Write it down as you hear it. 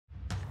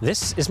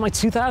This is my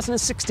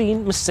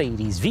 2016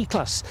 Mercedes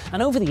V-Class,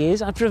 and over the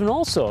years I've driven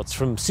all sorts,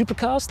 from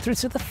supercars through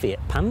to the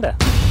Fiat Panda.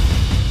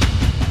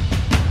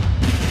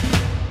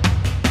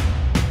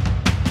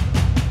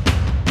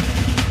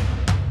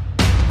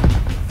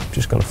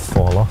 Just gonna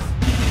fall off.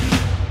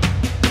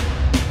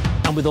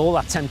 And with all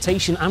that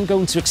temptation, I'm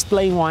going to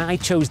explain why I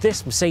chose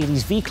this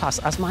Mercedes V-Class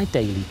as my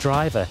daily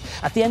driver.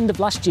 At the end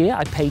of last year,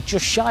 I paid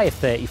just shy of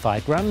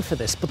 35 grand for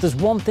this, but there's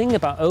one thing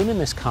about owning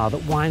this car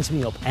that winds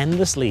me up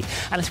endlessly,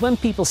 and it's when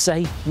people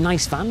say,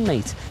 "Nice van,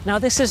 mate." Now,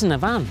 this isn't a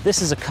van, this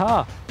is a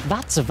car.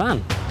 That's a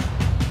van.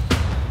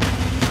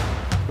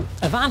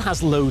 A van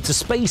has loads of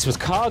space with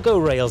cargo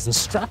rails and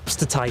straps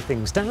to tie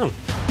things down.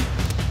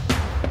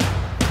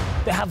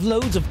 They have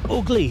loads of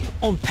ugly,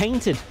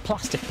 unpainted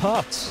plastic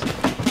parts.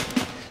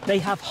 They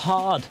have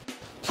hard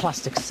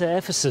plastic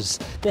surfaces.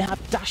 They have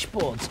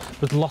dashboards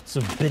with lots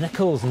of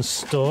binnacles and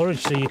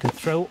storage so you can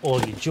throw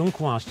all your junk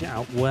whilst you're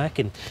out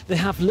working. They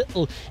have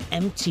little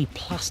empty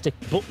plastic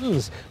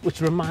buttons which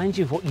remind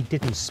you of what you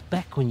did in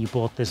spec when you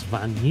bought this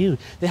van new.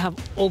 They have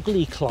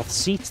ugly cloth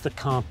seats that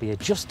can't be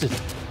adjusted.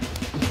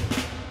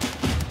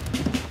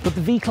 But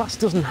the V-Class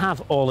doesn't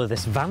have all of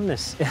this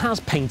vanness. It has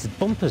painted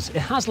bumpers,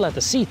 it has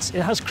leather seats,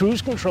 it has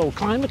cruise control,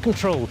 climate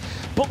control,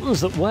 buttons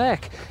that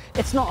work.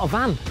 It's not a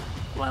van.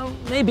 Well,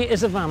 maybe it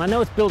is a van. I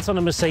know it's built on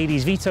a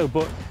Mercedes Vito,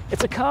 but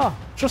it's a car,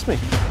 trust me.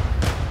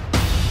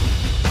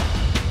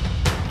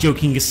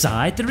 Joking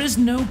aside, there is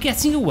no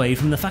getting away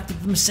from the fact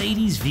that the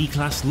Mercedes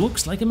V-Class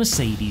looks like a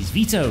Mercedes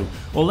Vito,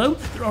 although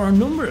there are a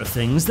number of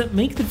things that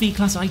make the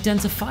V-Class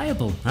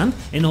identifiable and,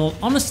 in all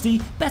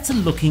honesty, better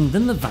looking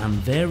than the van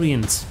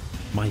variant.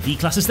 My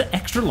V-Class is the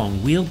extra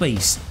long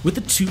wheelbase with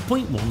the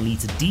 2.1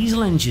 litre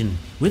diesel engine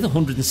with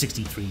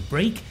 163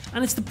 brake,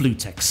 and it's the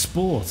BlueTech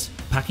Sport,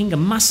 packing a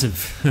massive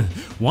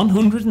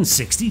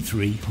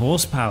 163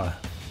 horsepower.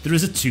 There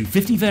is a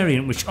 250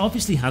 variant which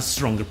obviously has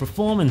stronger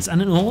performance and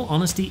in all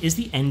honesty is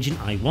the engine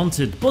I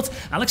wanted, but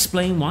I'll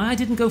explain why I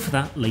didn't go for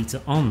that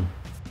later on.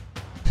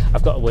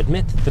 I've got to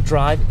admit, the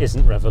drive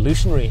isn't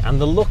revolutionary and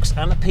the looks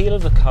and appeal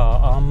of the car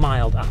are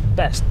mild at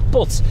best,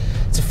 but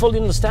to fully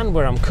understand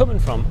where I'm coming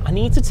from, I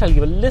need to tell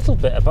you a little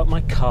bit about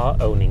my car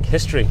owning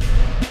history.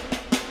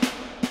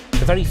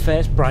 The very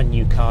first brand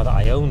new car that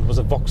I owned was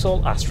a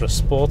Vauxhall Astra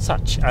Sports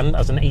Hatch, and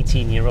as an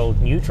 18-year-old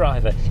new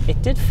driver,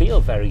 it did feel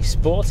very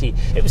sporty.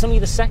 It was only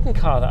the second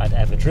car that I'd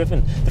ever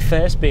driven, the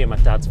first being my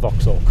dad's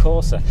Vauxhall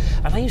Corsa,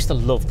 and I used to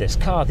love this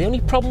car. The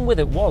only problem with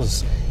it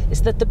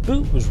is that the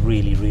boot was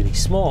really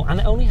small and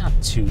it only had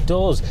 2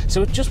 doors,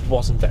 so it just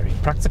wasn't very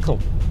practical.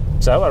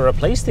 So I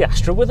replaced the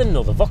Astra with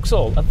another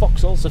Vauxhall, a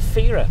Vauxhall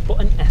Zafira,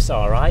 but an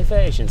SRI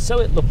version, so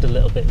it looked a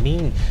little bit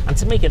mean. And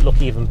to make it look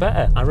even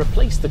better, I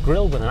replaced the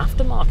grille with an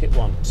aftermarket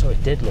one, so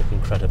it did look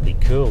incredibly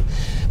cool.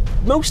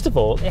 Most of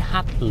all, it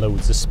had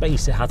loads of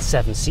space. It had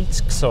 7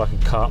 seats, so I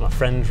could cart my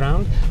friends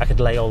round, I could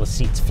lay all the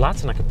seats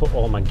flat, and I could put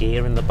all my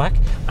gear in the back,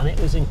 and it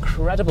was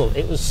incredible.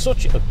 It was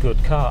such a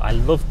good car, I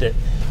loved it,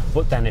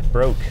 but then it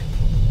broke.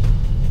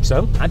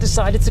 So I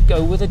decided to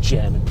go with a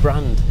German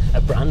brand,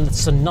 a brand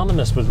that's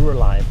synonymous with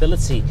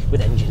reliability,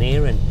 with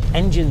engineering,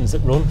 engines that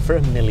run for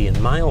 1,000,000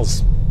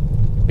 miles.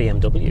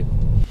 BMW.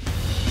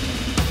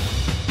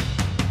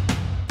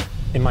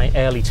 In my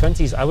early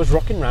 20s, I was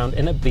rocking around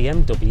in a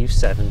BMW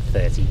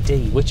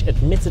 730D, which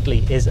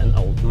admittedly is an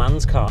old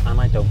man's car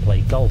and I don't play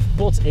golf,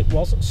 but it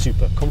was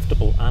super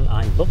comfortable and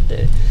I loved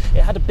it.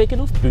 It had a big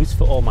enough boot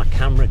for all my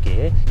camera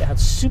gear, it had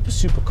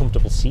super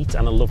comfortable seats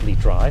and a lovely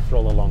drive for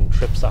all the long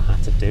trips I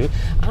had to do,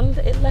 and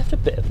it left a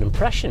bit of an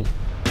impression.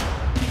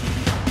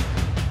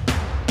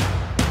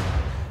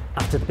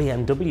 After the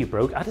BMW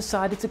broke, I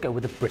decided to go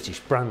with a British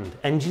brand,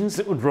 engines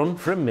that would run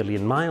for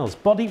 1,000,000 miles,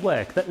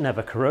 bodywork that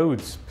never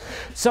corrodes.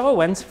 So I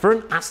went for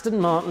an Aston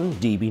Martin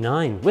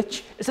DB9,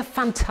 which is a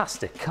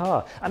fantastic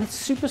car and it's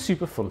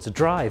super fun to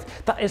drive.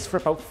 That is for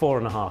about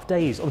 4.5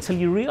 days until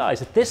you realise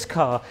that this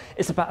car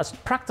is about as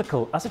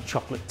practical as a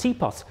chocolate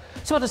teapot.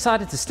 So I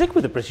decided to stick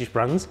with the British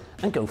brands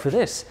and go for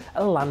this,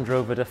 a Land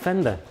Rover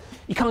Defender.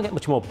 You can't get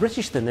much more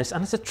British than this,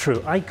 and it's a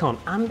true icon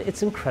and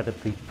it's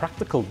incredibly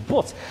practical.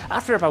 But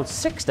after about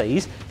 6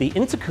 days, the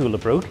intercooler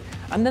broke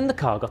and then the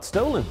car got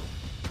stolen.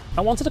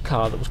 I wanted a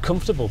car that was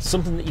comfortable,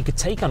 something that you could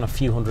take on a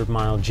few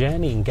 100-mile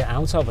journey and get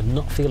out of and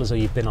not feel as though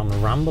you've been on a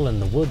ramble in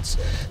the woods.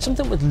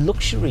 Something with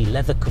luxury,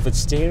 leather-covered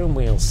steering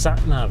wheel,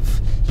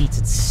 sat-nav,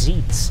 heated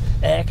seats,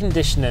 air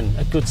conditioning,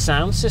 a good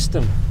sound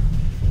system.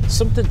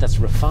 Something that's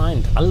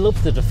refined. I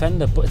love the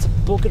Defender, but it's a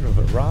bugger of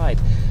a ride.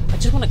 I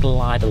just want to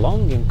glide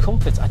along in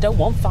comfort. I don't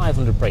want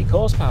 500 brake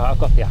horsepower. I've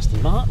got the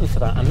Aston Martin for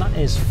that, and that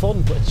is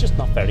fun, but it's just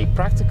not very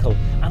practical.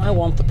 And I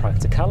want the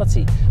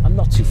practicality. I'm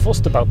not too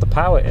fussed about the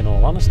power, in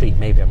all honesty.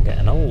 Maybe I'm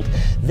getting old.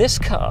 This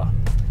car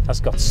has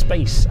got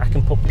space. I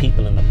can put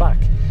people in the back.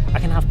 I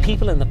can have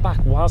people in the back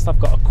whilst I've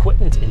got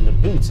equipment in the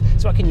boot,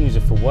 so I can use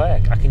it for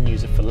work. I can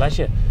use it for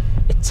leisure.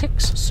 It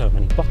ticks so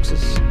many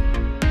boxes.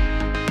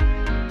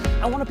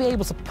 I want to be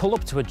able to pull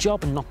up to a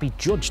job and not be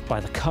judged by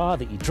the car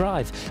that you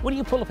drive. When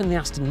you pull up in the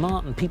Aston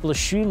Martin, people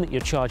assume that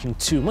you're charging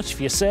too much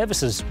for your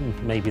services.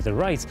 Maybe they're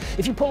right.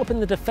 If you pull up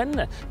in the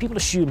Defender, people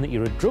assume that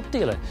you're a drug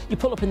dealer. You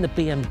pull up in the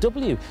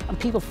BMW and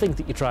people think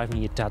that you're driving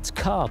your dad's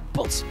car.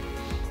 But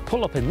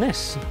pull up in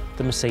this,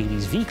 the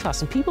Mercedes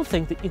V-Class, and people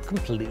think that you're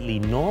completely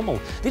normal.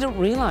 They don't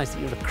realise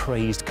that you're a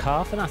crazed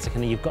car fanatic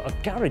and you've got a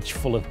garage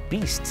full of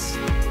beasts.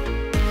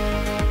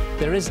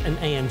 There is an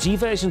AMG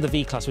version of the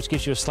V-Class which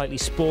gives you a slightly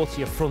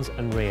sportier front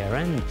and rear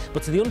end,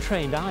 but to the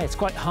untrained eye it's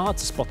quite hard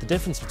to spot the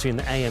difference between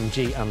the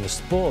AMG and the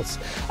Sports.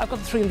 I've got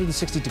the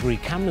 360-degree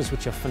cameras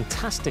which are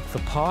fantastic for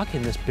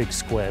parking this big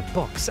square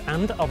box,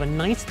 and of a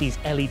night these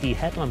LED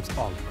headlamps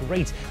are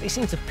great. They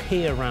seem to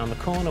peer around the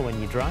corner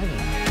when you're driving.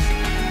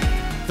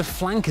 The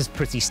flank is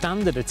pretty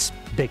standard, it's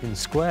big and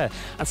square,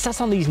 and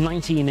sat on these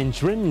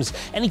 19-inch rims.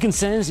 Any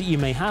concerns that you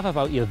may have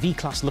about your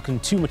V-Class looking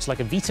too much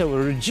like a Vito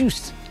are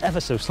reduced ever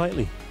so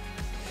slightly.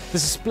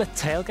 There's a split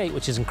tailgate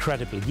which is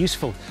incredibly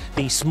useful.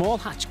 The small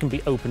hatch can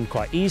be opened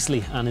quite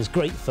easily and is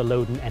great for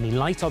loading any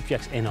light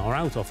objects in or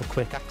out or for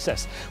quick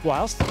access,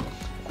 whilst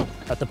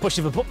at the push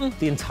of a button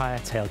the entire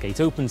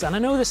tailgate opens. And I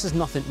know this is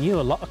nothing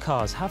new, a lot of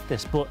cars have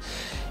this, but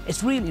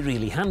it's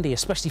really handy,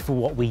 especially for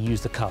what we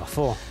use the car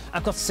for.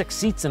 I've got 6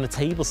 seats and a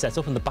table set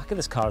up in the back of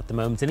this car at the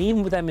moment, and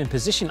even with them in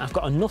position I've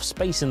got enough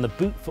space in the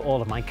boot for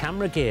all of my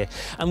camera gear.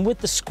 And with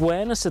the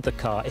squareness of the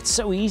car, it's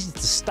so easy to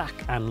stack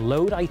and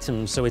load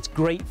items, so it's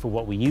great for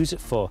what we use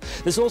it for.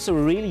 There's also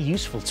a really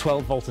useful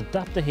 12-volt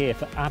adapter here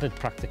for added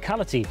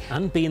practicality,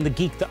 and being the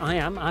geek that I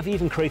am, I've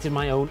even created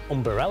my own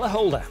umbrella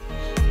holder.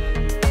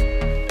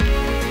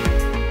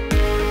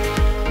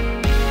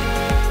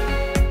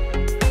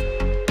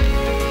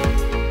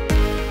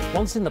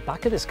 Once in the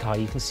back of this car,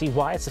 you can see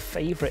why it's a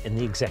favourite in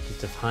the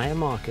executive hire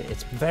market.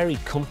 It's very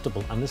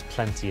comfortable and there's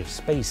plenty of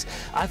space.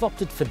 I've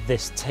opted for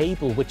this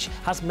table, which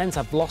has meant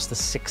I've lost a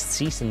 6th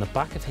seat in the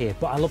back of here,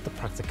 but I love the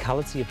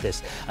practicality of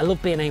this. I love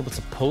being able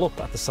to pull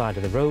up at the side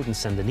of the road and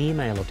send an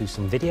email or do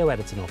some video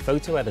editing or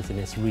photo editing.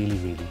 It's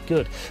really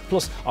good.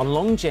 Plus, on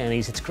long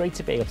journeys, it's great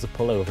to be able to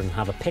pull over and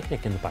have a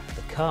picnic in the back of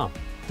the car.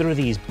 There are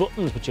these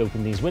buttons which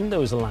open these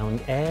windows, allowing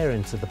air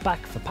into the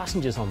back for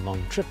passengers on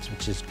long trips,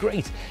 which is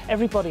great.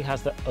 Everybody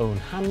has their own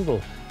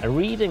handle, a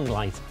reading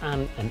light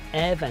and an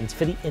air vent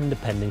for the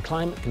independent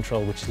climate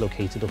control, which is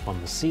located up on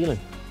the ceiling.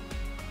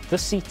 The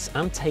seats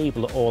and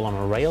table are all on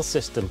a rail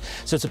system,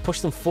 so to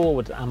push them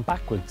forward and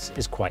backwards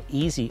is quite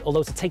easy,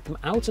 although to take them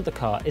out of the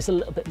car is a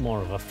little bit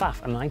more of a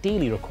faff and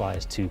ideally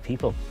requires 2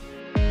 people.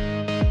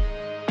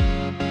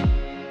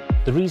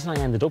 The reason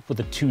I ended up with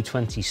the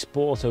 220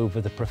 Sport over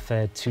the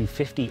preferred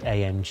 250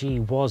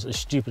 AMG was, as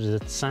stupid as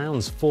it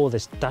sounds, for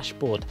this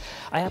dashboard.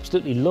 I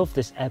absolutely love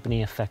this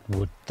ebony effect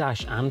wood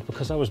dash, and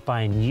because I was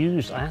buying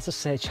used, I had to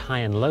search high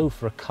and low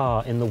for a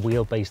car in the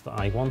wheelbase that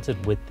I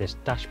wanted with this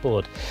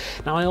dashboard.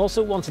 Now, I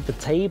also wanted the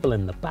table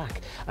in the back,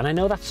 and I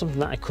know that's something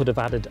that I could have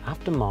added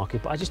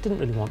aftermarket, but I just didn't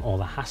really want all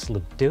the hassle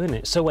of doing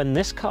it. So when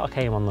this car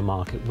came on the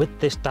market with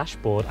this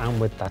dashboard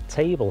and with that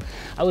table,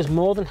 I was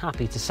more than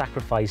happy to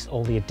sacrifice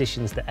all the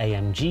additions that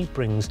AMG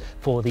brings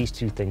for these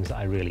 2 things that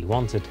I really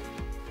wanted.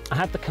 I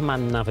had the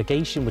command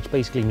navigation, which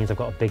basically means I've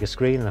got a bigger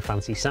screen and a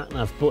fancy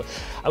sat-nav, but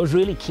I was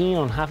really keen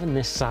on having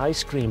this size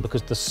screen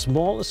because the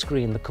smaller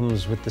screen that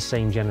comes with the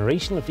same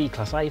generation of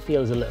V-Class I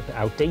feel is a little bit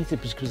outdated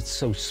because it's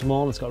so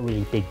small. It's got a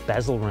really big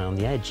bezel around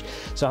the edge.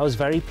 So I was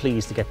very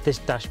pleased to get this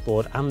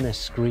dashboard and this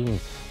screen.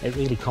 It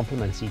really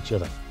complements each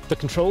other. The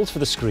controls for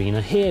the screen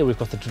are here. We've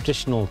got the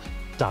traditional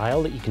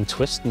dial that you can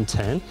twist and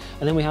turn,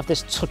 and then we have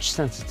this touch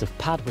sensitive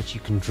pad which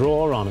you can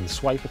draw on and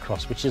swipe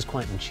across, which is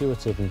quite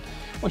intuitive and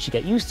once you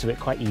get used to it,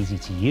 quite easy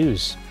to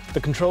use. The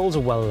controls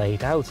are well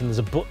laid out and there's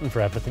a button for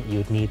everything you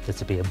would need there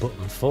to be a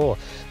button for.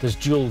 There's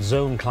dual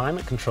zone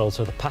climate control,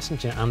 so the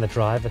passenger and the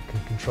driver can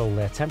control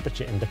their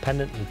temperature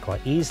independently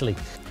quite easily.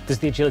 There's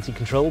the agility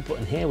control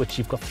button here, which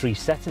you've got 3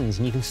 settings,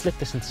 and you can slip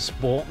this into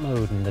sport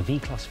mode and the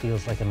V-Class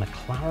feels like a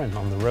McLaren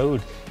on the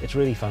road. It's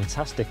really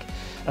fantastic.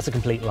 That's a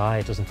complete lie,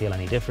 it doesn't feel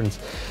any different.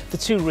 The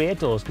 2 rear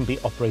doors can be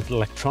operated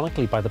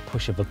electronically by the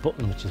push of a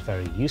button, which is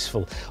very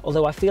useful.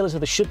 Although I feel as though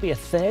there should be a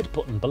 3rd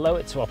button below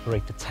it to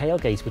operate the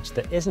tailgate, which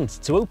there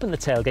isn't. To open the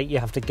tailgate, you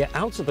have to get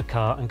out of the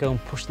car and go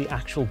and push the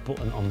actual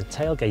button on the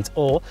tailgate,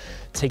 or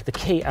take the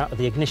key out of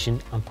the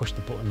ignition and push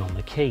the button on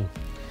the key.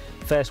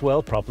 First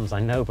world problems, I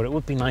know, but it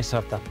would be nice to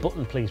have that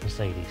button, please,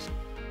 Mercedes.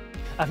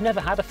 I've never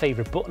had a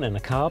favourite button in a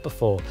car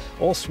before.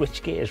 All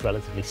switchgear is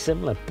relatively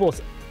similar, but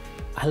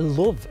I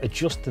love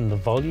adjusting the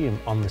volume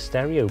on the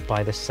stereo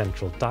by this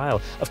central dial.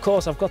 Of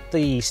course, I've got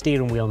the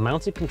steering wheel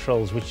mounted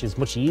controls, which is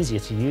much easier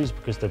to use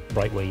because they're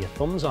right where your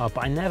thumbs are,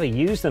 but I never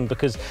use them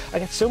because I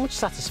get so much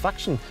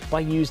satisfaction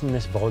by using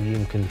this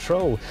volume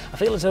control. I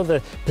feel as though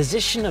the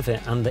position of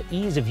it and the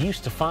ease of use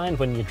to find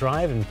when you're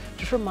driving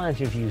just reminds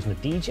me of using a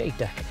DJ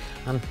deck,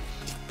 and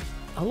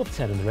I love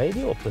turning the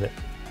radio up with it.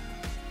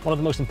 One of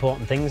the most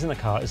important things in the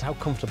car is how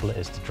comfortable it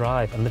is to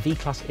drive, and the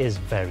V-Class is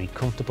very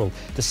comfortable.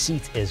 The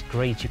seat is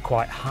great, you're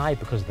quite high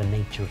because of the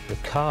nature of the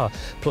car,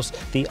 plus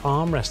the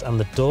armrest and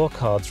the door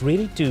cards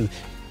really do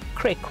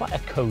create quite a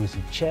cosy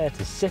chair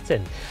to sit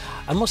in.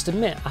 I must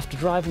admit, after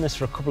driving this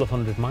for a couple of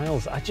 100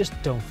 miles, I just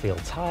don't feel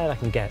tired. I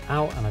can get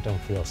out and I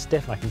don't feel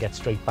stiff. I can get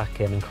straight back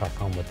in and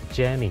crack on with the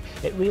journey.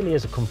 It really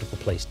is a comfortable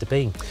place to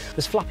be.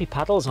 There's flappy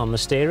paddles on the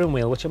steering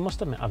wheel, which I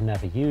must admit I've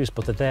never used,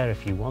 but they're there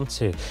if you want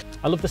to.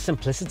 I love the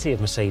simplicity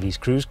of Mercedes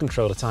cruise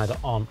control. It's either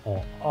on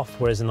or off,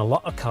 whereas in a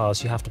lot of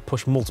cars you have to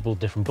push multiple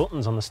different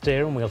buttons on the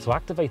steering wheel to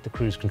activate the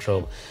cruise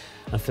control.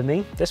 And for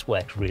me, this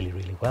works really,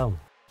 really well.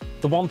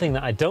 The one thing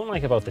that I don't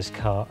like about this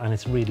car, and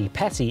it's really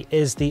petty,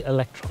 is the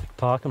electronic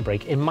parking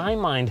brake. In my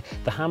mind,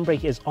 the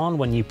handbrake is on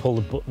when you pull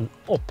the button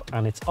up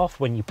and it's off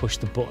when you push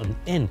the button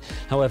in.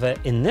 However,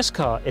 in this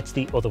car, it's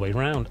the other way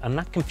around, and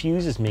that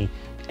confuses me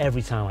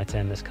every time I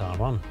turn this car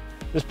on.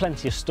 There's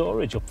plenty of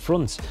storage up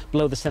front.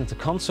 Below the centre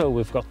console,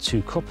 we've got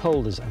 2 cup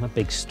holders and a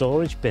big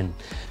storage bin.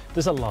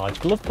 There's a large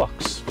glove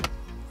box.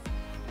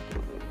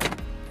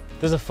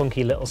 There's a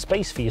funky little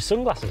space for your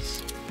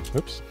sunglasses.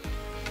 Oops.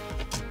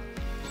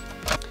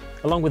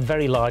 Along with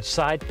very large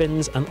side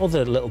bins and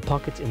other little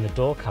pockets in the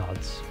door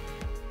cards.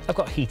 I've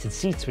got heated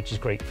seats, which is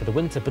great for the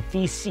winter, but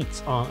these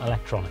seats aren't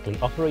electronically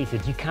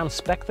operated. You can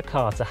spec the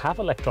car to have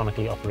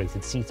electronically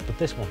operated seats, but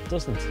this one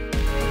doesn't.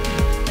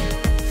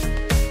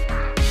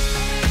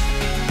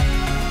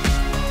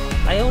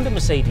 I owned a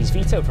Mercedes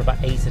Vito for about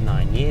 8 or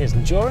 9 years,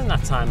 and during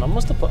that time I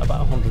must have put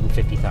about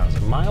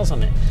 150,000 miles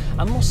on it.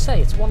 I must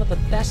say it's one of the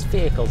best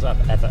vehicles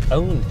I've ever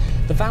owned.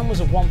 The van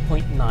was a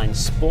 1.9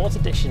 Sport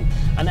Edition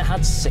and it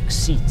had 6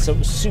 seats, so it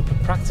was super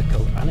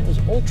practical and it was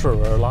ultra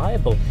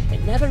reliable.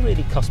 It never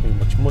really cost me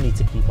much money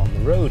to keep on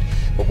the road,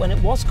 but when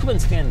it was coming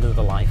to the end of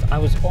the life, I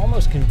was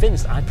almost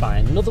convinced I'd buy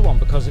another one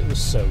because it was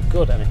so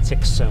good and it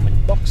ticks so many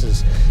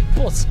boxes.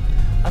 But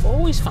I've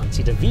always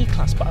fancied a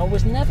V-Class, but I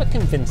was never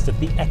convinced that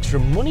the extra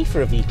money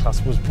for a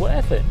V-Class was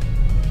worth it.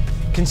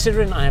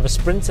 Considering I have a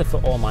Sprinter for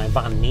all my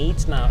van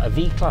needs now, a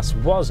V-Class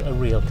was a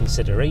real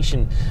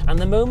consideration, and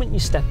the moment you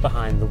step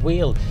behind the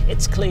wheel,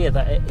 it's clear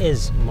that it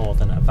is more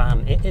than a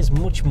van. It is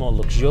much more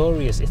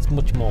luxurious, it's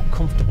much more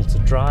comfortable to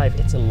drive,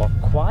 it's a lot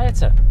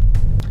quieter.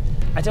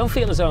 I don't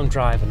feel as though I'm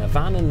driving a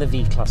van in the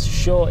V-Class.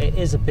 Sure, it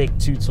is a big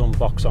 2-ton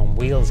box on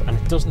wheels and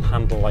it doesn't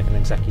handle like an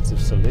executive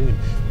saloon,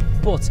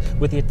 but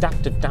with the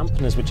adaptive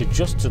dampeners which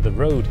adjust to the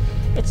road,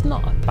 it's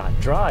not a bad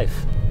drive.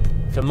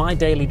 For my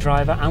daily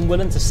driver, I'm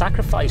willing to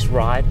sacrifice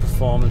ride,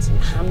 performance and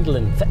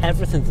handling for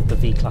everything that the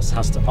V-Class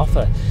has to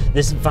offer.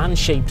 This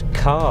van-shaped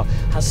car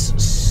has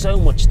so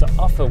much to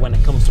offer when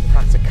it comes to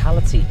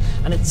practicality,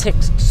 and it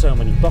ticks so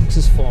many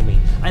boxes for me.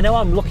 I know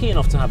I'm lucky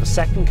enough to have a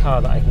second car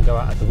that I can go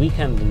out at the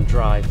weekend and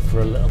drive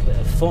for a little bit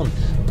of fun,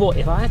 but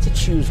if I had to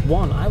choose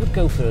one, I would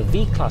go for the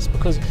V-Class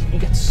because you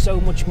get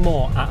so much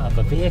more out of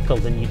a vehicle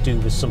than you do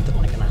with something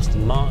like an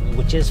Aston Martin,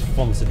 which is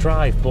fun to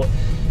drive, but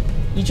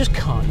you just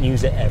can't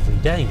use it every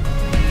day.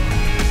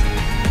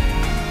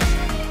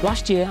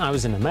 Last year I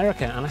was in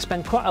America and I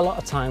spent quite a lot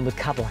of time with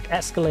Cadillac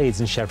Escalades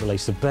and Chevrolet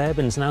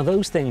Suburbans. Now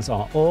those things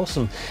are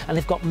awesome and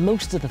they've got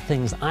most of the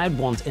things I'd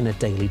want in a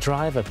daily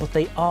driver, but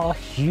they are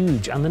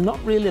huge and they're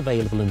not really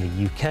available in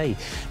the UK,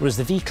 whereas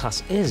the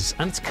V-Class is,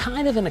 and it's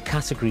kind of in a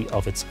category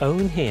of its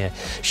own here.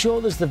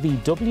 Sure, there's the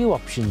VW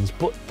options,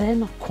 but they're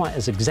not quite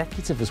as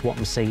executive as what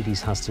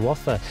Mercedes has to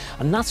offer,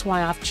 and that's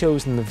why I've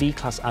chosen the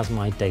V-Class as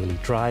my daily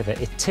driver.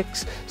 It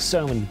ticks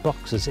so many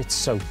boxes, it's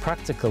so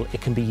practical,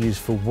 it can be used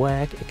for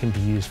work, it can be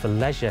used for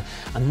leisure,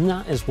 and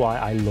that is why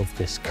I love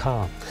this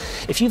car.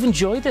 If you've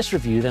enjoyed this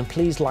review, then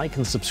please like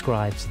and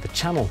subscribe to the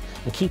channel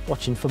and keep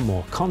watching for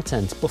more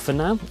content. But for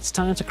now, it's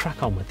time to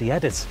crack on with the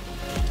edit.